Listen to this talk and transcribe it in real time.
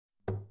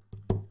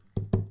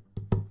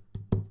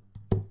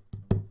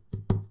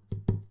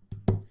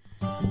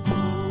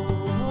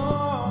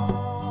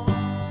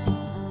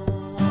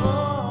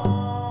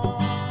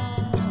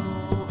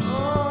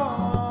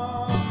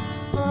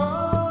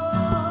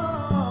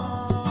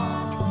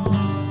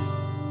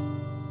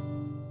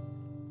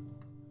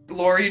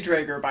Laurie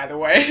Draeger, by the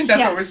way.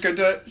 That's always good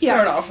to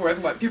start off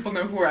with, let people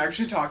know who we're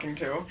actually talking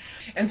to.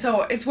 And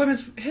so it's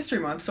Women's History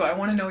Month, so I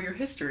want to know your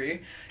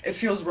history. It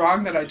feels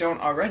wrong that I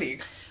don't already.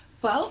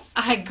 Well,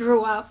 I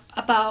grew up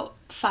about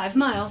 5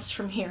 miles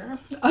from here,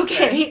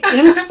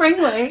 in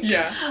Spring Lake.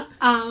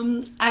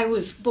 I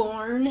was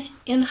born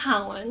in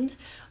Holland,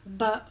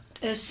 but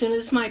as soon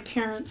as my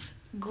parents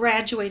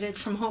graduated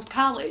from Hope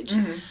College,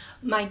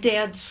 my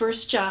dad's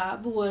first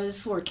job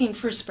was working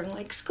for Spring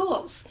Lake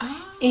Schools.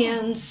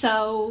 And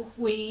so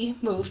we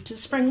moved to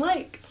Spring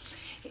Lake.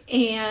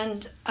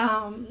 And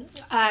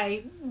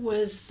I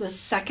was the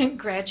second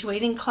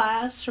graduating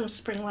class from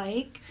Spring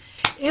Lake.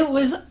 It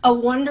was a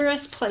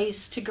wondrous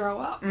place to grow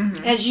up,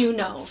 as you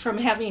know, from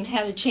having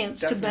had a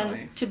chance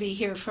to be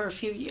here for a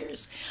few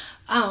years.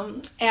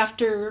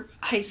 After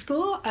high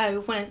school, I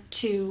went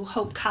to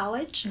Hope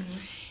College.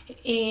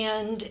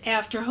 And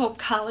after Hope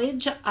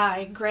College,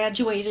 I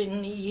graduated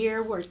in a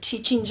year where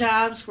teaching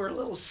jobs were a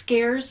little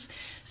scarce.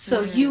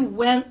 So you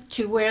went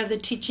to where the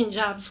teaching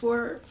jobs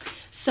were.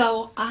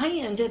 So I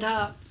ended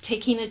up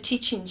taking a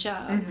teaching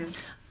job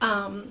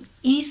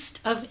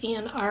east of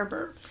Ann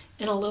Arbor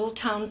in a little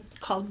town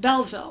called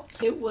Belleville.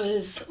 It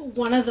was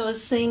one of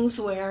those things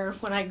where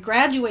when I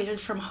graduated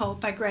from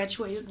Hope, I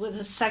graduated with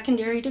a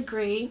secondary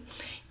degree,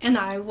 and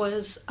I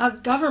was a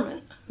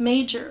government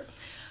major.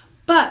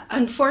 But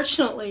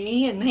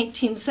unfortunately, in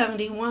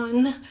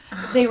 1971,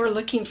 they were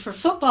looking for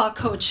football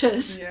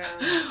coaches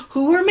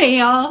who were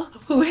male,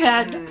 who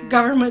had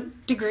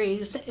government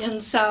degrees.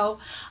 And so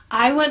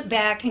I went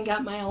back and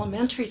got my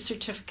elementary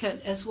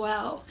certificate as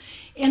well.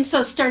 And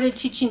so started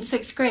teaching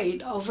 6th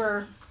grade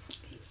over,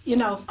 in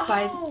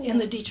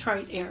the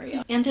Detroit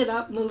area. Ended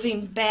up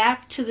moving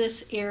back to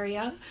this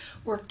area,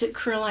 worked at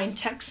Caroline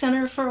Tech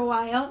Center for a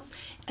while,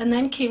 and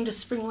then came to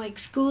Spring Lake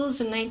Schools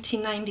in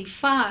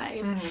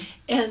 1995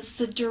 as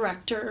the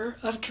director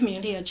of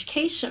community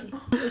education.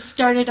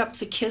 Started up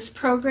the KISS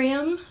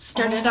program,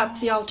 started up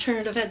the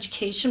alternative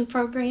education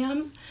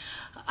program,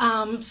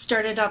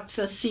 started up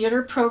the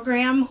theater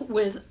program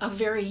with a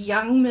very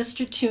young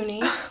Mr.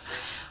 Tooney,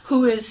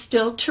 who is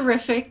still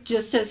terrific,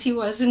 just as he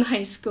was in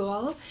high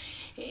school.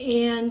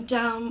 And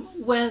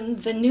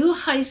when the new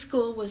high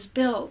school was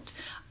built,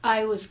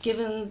 I was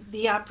given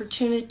the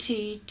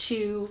opportunity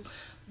to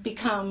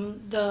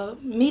become the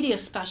media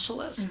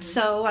specialist.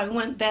 So I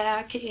went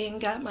back and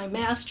got my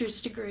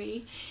master's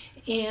degree,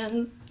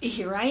 and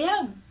here I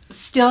am,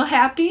 still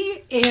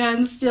happy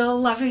and still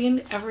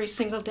loving every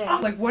single day.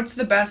 Like, what's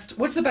the best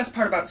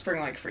part about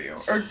Spring Lake for you,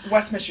 or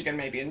West Michigan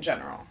maybe in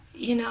general?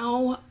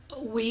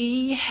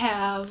 We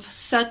have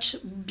such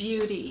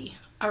beauty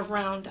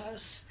around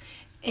us,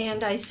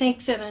 and I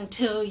think that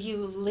until you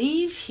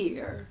leave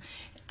here,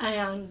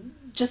 and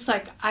just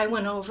like I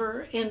went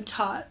over and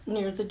taught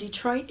near the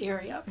Detroit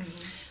area,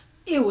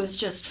 it was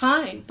just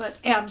fine. But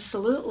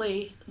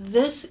absolutely,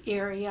 this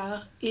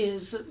area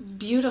is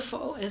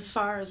beautiful as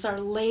far as our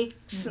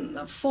lakes and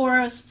the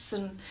forests,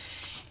 and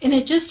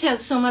it just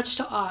has so much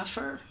to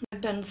offer.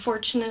 I've been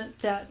fortunate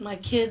that my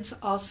kids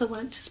also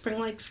went to Spring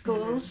Lake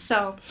Schools,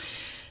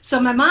 so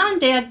my mom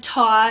and dad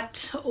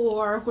taught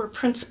or were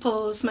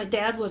principals. My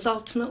dad was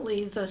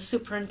ultimately the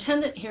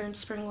superintendent here in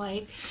Spring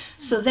Lake.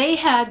 So they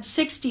had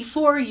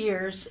 64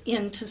 years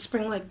into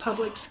Spring Lake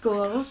Public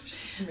Schools.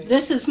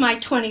 This is my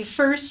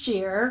 21st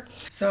year.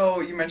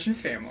 So you mentioned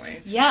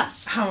family.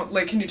 Yes.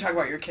 Can you talk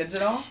about your kids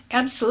at all?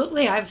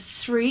 Absolutely. I have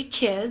 3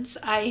 kids.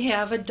 I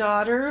have a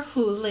daughter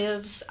who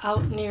lives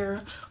out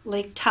near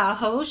Lake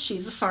Tahoe.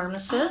 She's a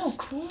pharmacist.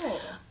 Oh, cool.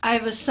 I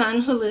have a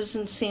son who lives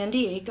in San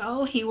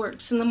Diego. He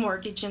works in the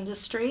mortgage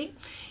industry.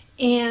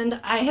 And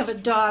I have a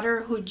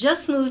daughter who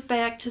just moved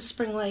back to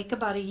Spring Lake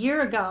about a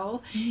year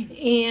ago,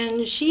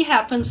 and she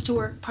happens to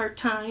work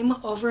part-time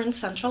over in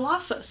central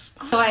office.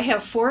 So I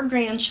have 4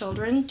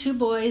 grandchildren, 2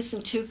 boys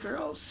and 2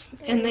 girls,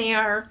 and they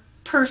are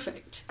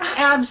perfect,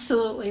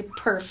 absolutely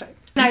perfect.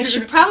 And I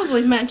should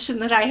probably mention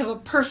that I have a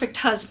perfect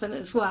husband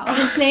as well.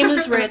 His name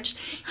is Rich.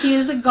 He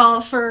is a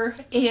golfer,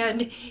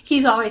 and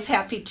he's always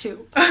happy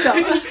too.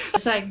 So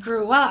as I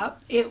grew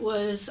up, it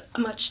was a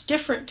much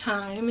different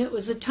time. It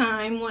was a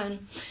time when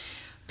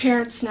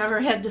parents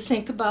never had to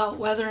think about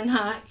whether or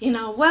not,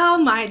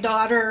 my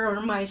daughter or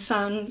my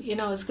son,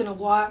 is going to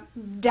walk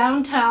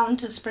downtown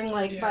to Spring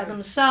Lake by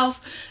themselves.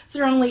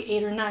 They're only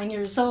 8 or 9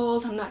 years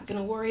old. I'm not going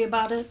to worry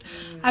about it.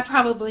 I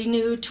probably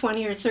knew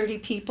 20 or 30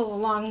 people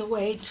along the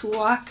way to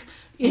walk,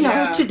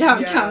 to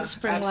downtown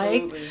Spring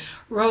Lake.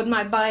 Rode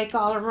my bike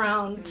all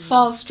around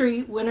Fall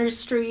Street, Winter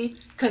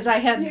Street, because I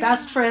had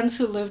best friends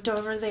who lived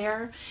over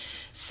there.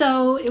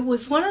 So it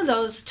was one of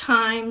those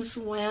times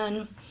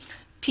when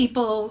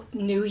people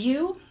knew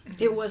you.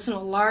 It wasn't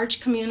a large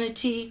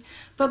community,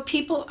 but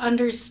people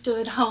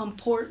understood how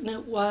important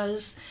it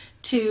was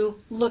to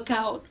look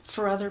out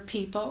for other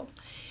people.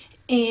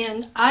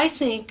 And I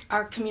think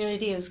our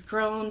community has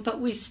grown, but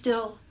we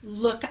still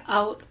look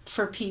out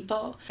for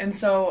people. And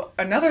so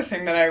another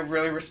thing that I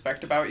really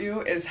respect about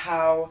you is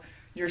how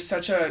you're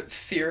such a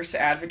fierce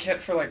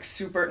advocate for like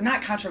super,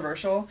 not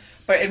controversial,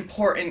 but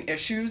important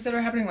issues that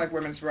are happening, like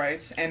women's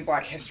rights and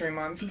Black History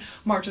Month.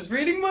 March is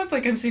Reading Month.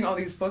 Like, I'm seeing all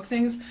these book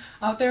things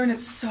out there, and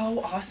it's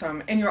so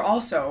awesome. And you're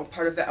also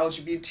part of the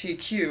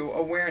LGBTQ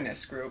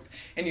awareness group,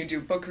 and you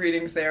do book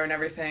readings there and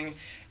everything.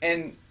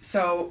 And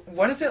so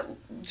what is it,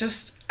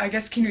 just, I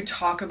guess, can you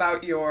talk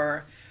about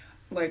your,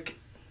 like,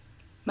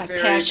 my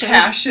very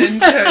passion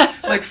to,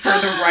 like, for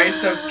the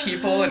rights of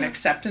people and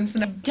acceptance?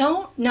 And I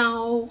don't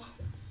know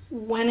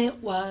when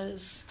it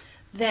was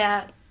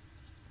that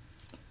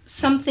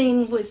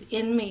something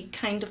within me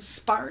kind of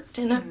sparked,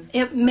 and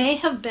it may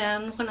have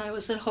been when I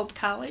was at Hope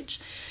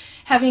College.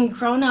 Having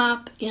grown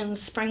up in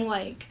Spring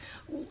Lake,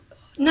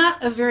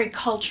 not a very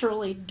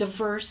culturally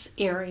diverse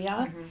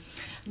area,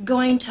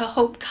 going to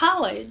Hope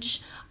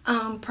College,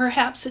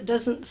 perhaps it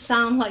doesn't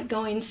sound like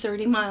going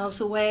 30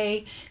 miles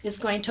away is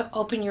going to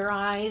open your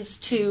eyes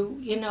to,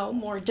 you know,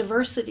 more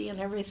diversity and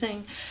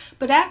everything.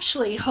 But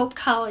actually, Hope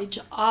College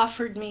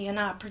offered me an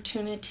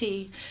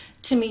opportunity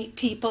to meet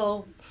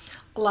people,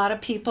 a lot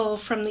of people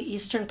from the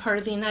eastern part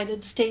of the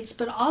United States,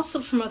 but also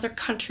from other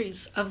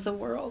countries of the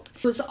world.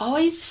 I was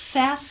always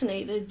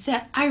fascinated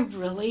that I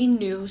really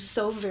knew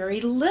so very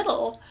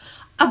little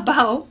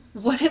about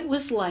what it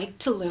was like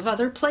to live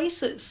other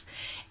places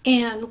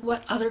and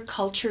what other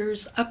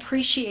cultures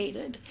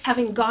appreciated.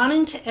 Having gone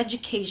into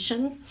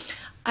education,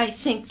 I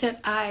think that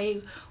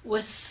I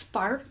was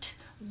sparked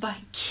by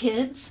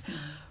kids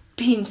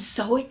being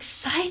so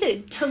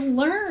excited to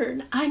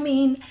learn. I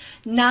mean,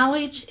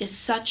 knowledge is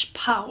such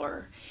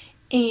power,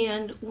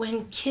 and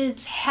when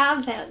kids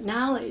have that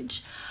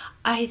knowledge,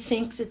 I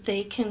think that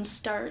they can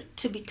start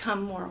to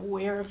become more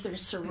aware of their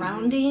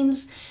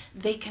surroundings.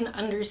 They can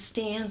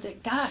understand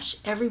that, gosh,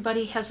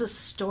 everybody has a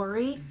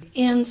story.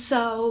 And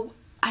so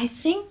I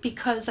think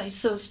because I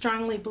so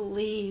strongly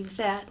believe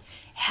that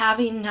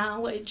having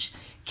knowledge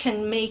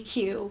can make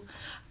you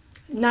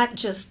not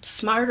just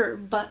smarter,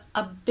 but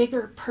a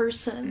bigger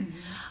person,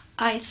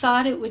 I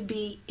thought it would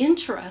be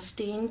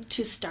interesting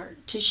to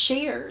start to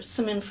share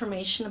some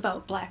information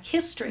about Black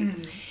history.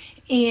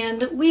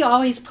 And we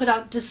always put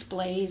out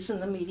displays in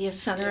the media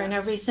center and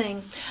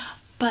everything.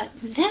 But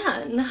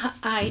then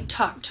I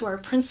talked to our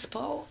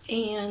principal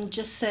and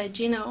just said,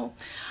 you know,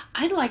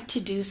 I'd like to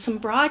do some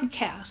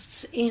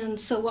broadcasts. And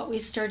so what we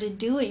started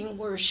doing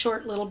were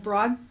short little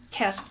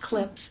broadcast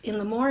clips in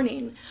the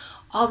morning.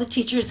 All the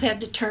teachers had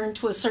to turn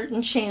to a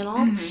certain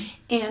channel,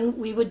 and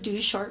we would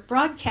do short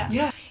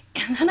broadcasts.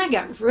 And then I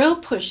got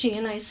real pushy,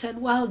 and I said,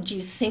 well, do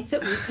you think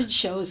that we could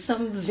show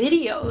some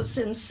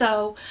videos? And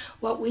so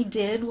what we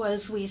did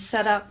was we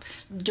set up,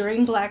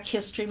 during Black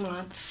History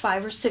Month,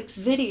 5 or 6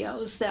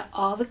 videos that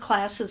all the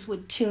classes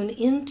would tune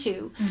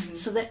into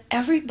so that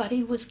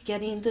everybody was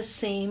getting the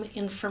same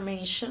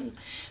information.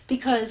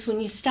 Because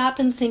when you stop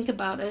and think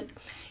about it,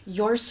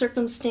 your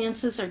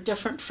circumstances are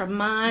different from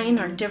mine,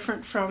 are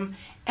different from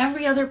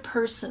every other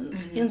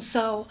person's. And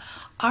so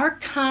our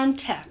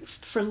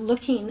context for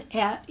looking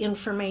at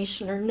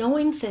information or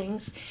knowing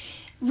things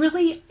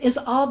really is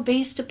all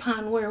based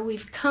upon where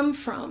we've come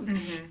from.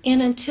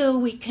 And until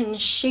we can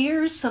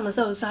share some of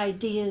those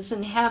ideas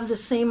and have the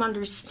same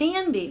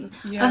understanding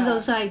of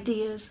those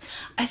ideas,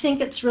 I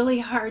think it's really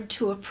hard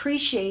to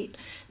appreciate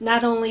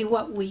not only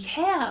what we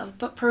have,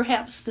 but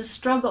perhaps the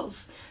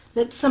struggles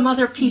that some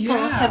other people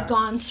have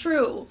gone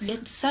through.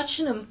 It's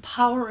such an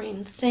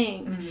empowering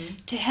thing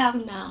to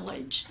have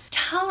knowledge.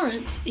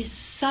 Tolerance is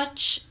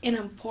such an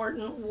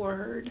important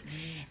word.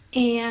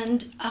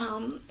 And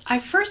I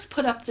first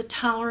put up the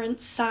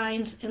tolerance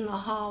signs in the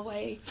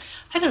hallway,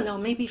 I don't know,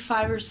 maybe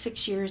 5 or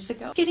 6 years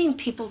ago. Getting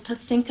people to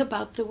think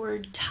about the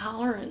word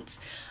tolerance.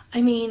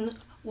 I mean,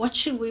 what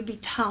should we be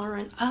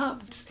tolerant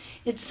of?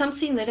 It's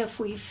something that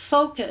if we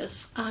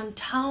focus on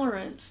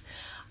tolerance,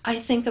 I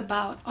think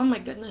about, oh my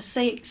goodness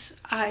sakes,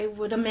 I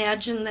would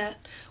imagine that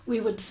we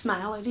would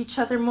smile at each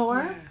other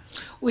more.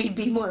 We'd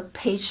be more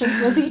patient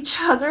with each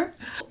other.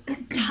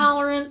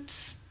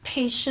 Tolerance,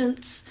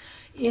 patience,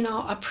 you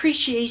know,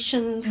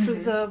 appreciation for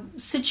the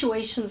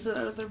situations that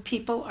other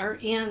people are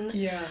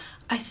in,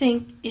 I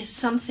think is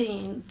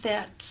something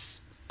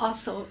that's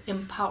also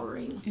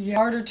empowering.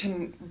 Harder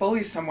to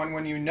bully someone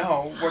when you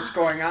know what's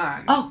going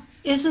on. Oh,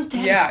 isn't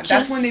that just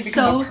that's when they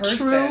become so a person.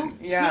 True?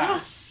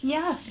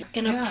 Yes.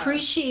 And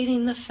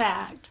appreciating the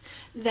fact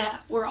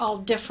that we're all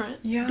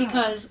different.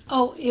 Because,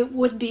 it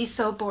would be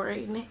so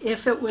boring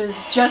if it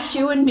was just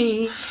you and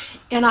me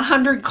and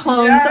 100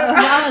 clones of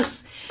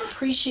us.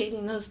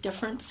 Appreciating those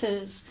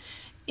differences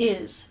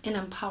is an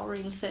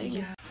empowering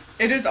thing.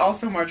 It is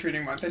also March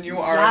Reading Month, and you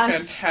are a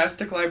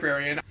fantastic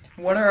librarian.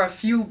 What are a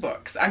few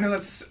books? I know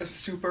that's a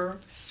super,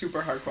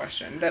 super hard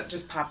question that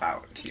just pop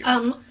out to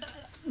you.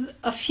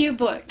 A few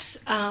books.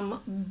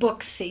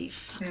 Book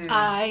Thief.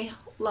 I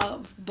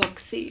love Book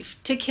Thief.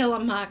 To Kill a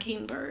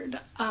Mockingbird.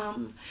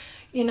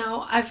 You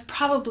know, I've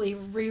probably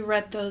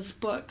reread those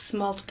books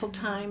multiple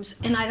times,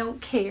 and I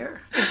don't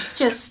care. It's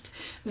just,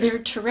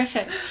 they're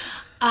terrific.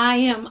 I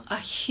am a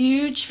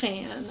huge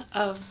fan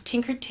of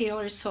Tinker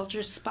Tailor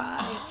Soldier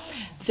Spy,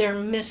 their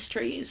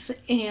mysteries,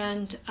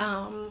 and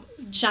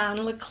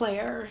John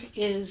Le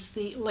is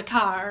the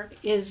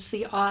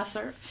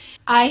author.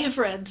 I have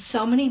read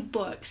so many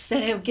books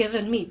that have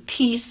given me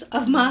peace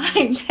of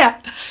mind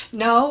that,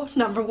 no,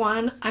 number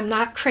one, I'm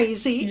not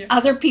crazy. Yeah.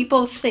 Other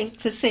people think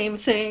the same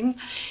thing.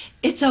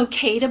 It's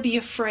okay to be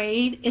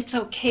afraid. It's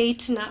okay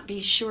to not be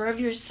sure of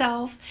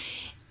yourself.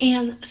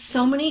 And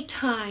so many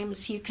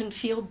times you can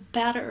feel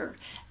better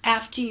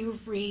after you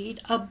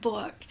read a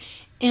book.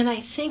 And I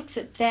think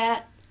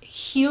that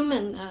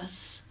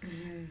humanness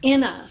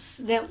in us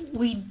that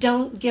we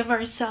don't give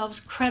ourselves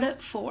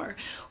credit for.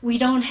 We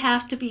don't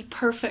have to be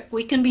perfect.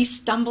 We can be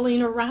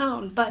stumbling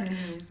around, but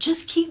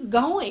just keep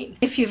going.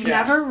 If you've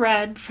never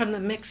read From the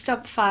Mixed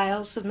Up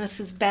Files of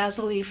Mrs.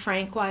 Basil E.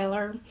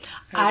 Frankweiler,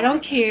 I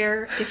don't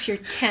care if you're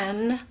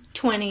 10,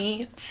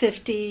 20,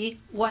 50,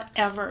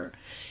 whatever.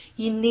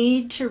 You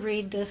need to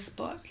read this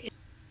book.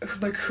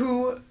 Like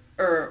who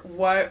or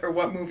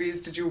what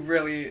movies did you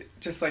really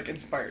just like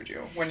inspired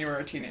you when you were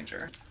a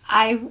teenager?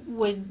 I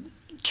would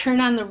turn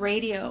on the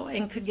radio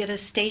and could get a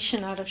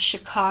station out of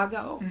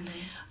Chicago.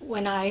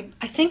 When I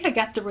think I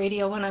got the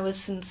radio when I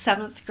was in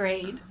 7th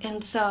grade,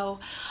 and so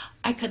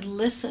I could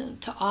listen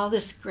to all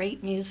this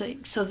great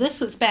music. So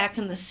this was back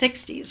in the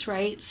 60s,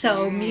 right?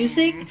 So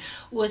music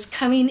was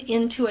coming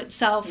into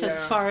itself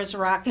as far as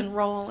rock and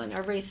roll and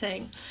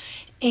everything.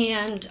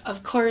 And,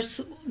 of course,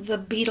 the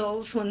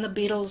Beatles, when the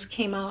Beatles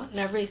came out and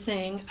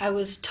everything, I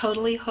was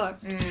totally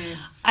hooked.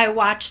 I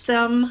watched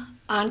them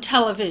on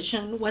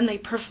television when they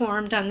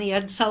performed on the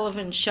Ed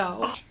Sullivan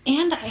Show.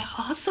 And I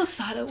also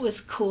thought it was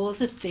cool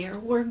that there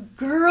were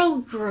girl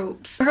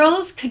groups.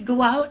 Girls could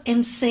go out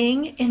and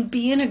sing and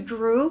be in a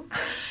group.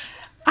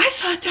 I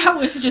thought that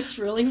was just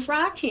really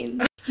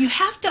rocking. You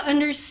have to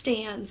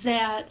understand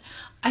that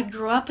I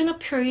grew up in a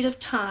period of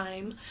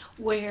time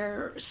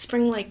where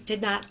Spring Lake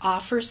did not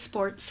offer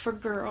sports for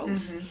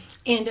girls.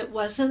 And it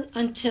wasn't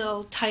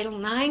until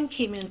Title IX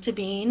came into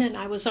being, and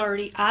I was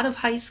already out of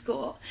high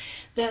school,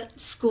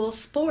 that school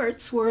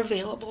sports were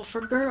available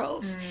for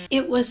girls.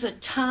 It was a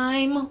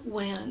time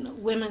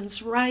when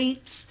women's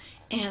rights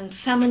and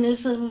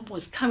feminism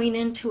was coming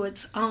into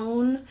its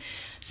own.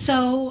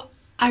 So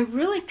I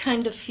really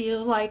kind of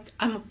feel like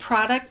I'm a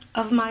product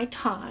of my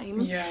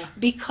time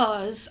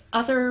because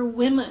other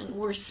women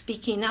were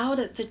speaking out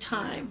at the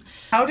time.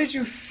 How did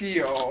you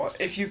feel,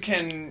 if you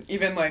can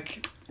even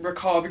like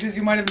recall, because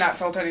you might have not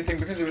felt anything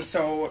because it was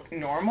so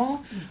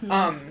normal,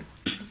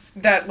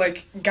 that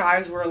like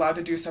guys were allowed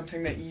to do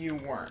something that you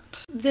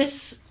weren't?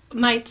 This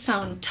might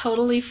sound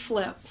totally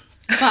flip,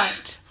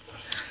 but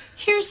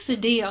here's the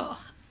deal.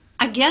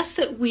 I guess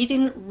that we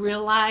didn't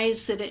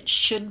realize that it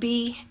should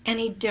be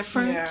any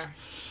different.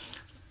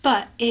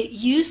 But it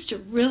used to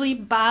really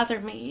bother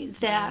me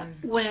that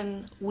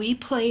when we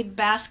played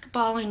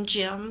basketball in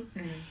gym,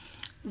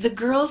 the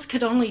girls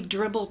could only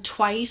dribble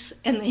twice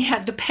and they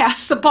had to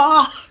pass the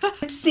ball.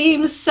 It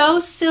seems so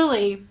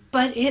silly,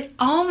 but it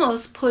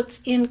almost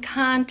puts in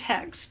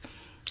context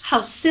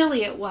how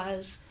silly it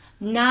was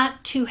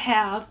not to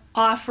have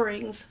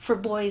offerings for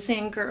boys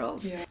and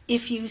girls.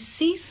 If you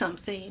see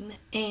something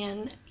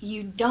and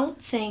you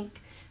don't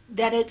think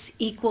that it's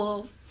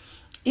equal,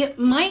 it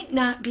might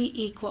not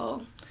be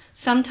equal.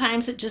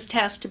 Sometimes it just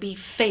has to be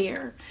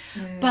fair.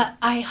 But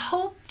I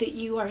hope that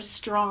you are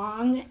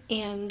strong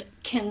and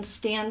can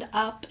stand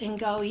up and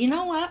go, you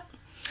know what?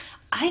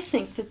 I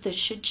think that this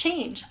should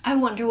change. I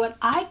wonder what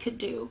I could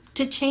do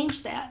to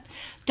change that.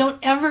 Don't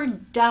ever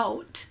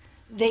doubt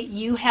that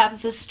you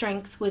have the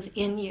strength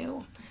within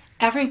you.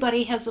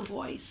 Everybody has a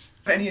voice.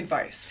 Any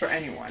advice for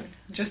anyone,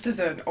 just as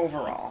an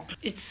overall?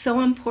 It's so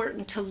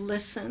important to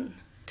listen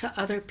to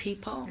other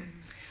people.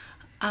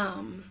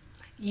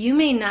 You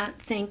may not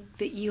think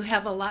that you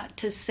have a lot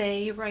to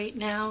say right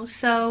now,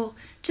 so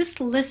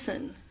just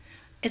listen.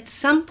 At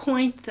some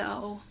point,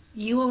 though,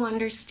 you will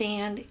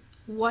understand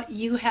what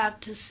you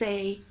have to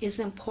say is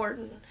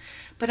important.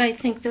 But I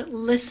think that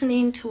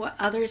listening to what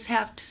others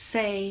have to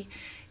say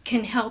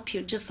can help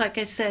you. Just like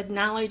I said,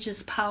 knowledge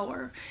is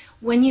power.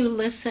 When you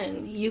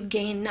listen, you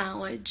gain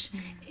knowledge.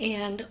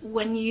 And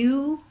when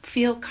you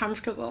feel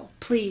comfortable,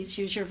 please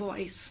use your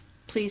voice.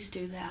 Please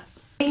do that.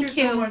 Thank you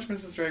so much,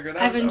 Mrs. Draeger.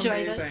 That was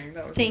amazing.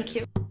 Thank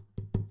you.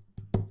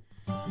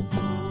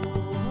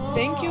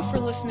 Thank you for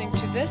listening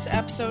to this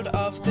episode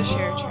of The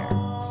Share Chair.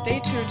 Stay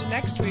tuned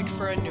next week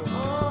for a new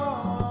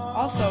one.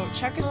 Also,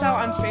 check us out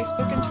on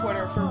Facebook and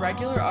Twitter for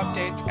regular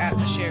updates at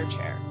The Share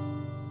Chair.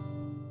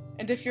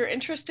 And if you're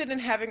interested in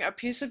having a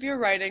piece of your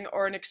writing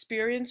or an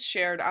experience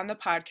shared on the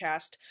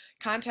podcast,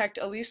 contact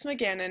Elise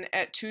McGannon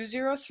at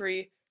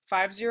 203-505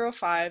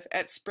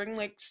 at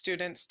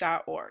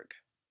springlakestudents.org.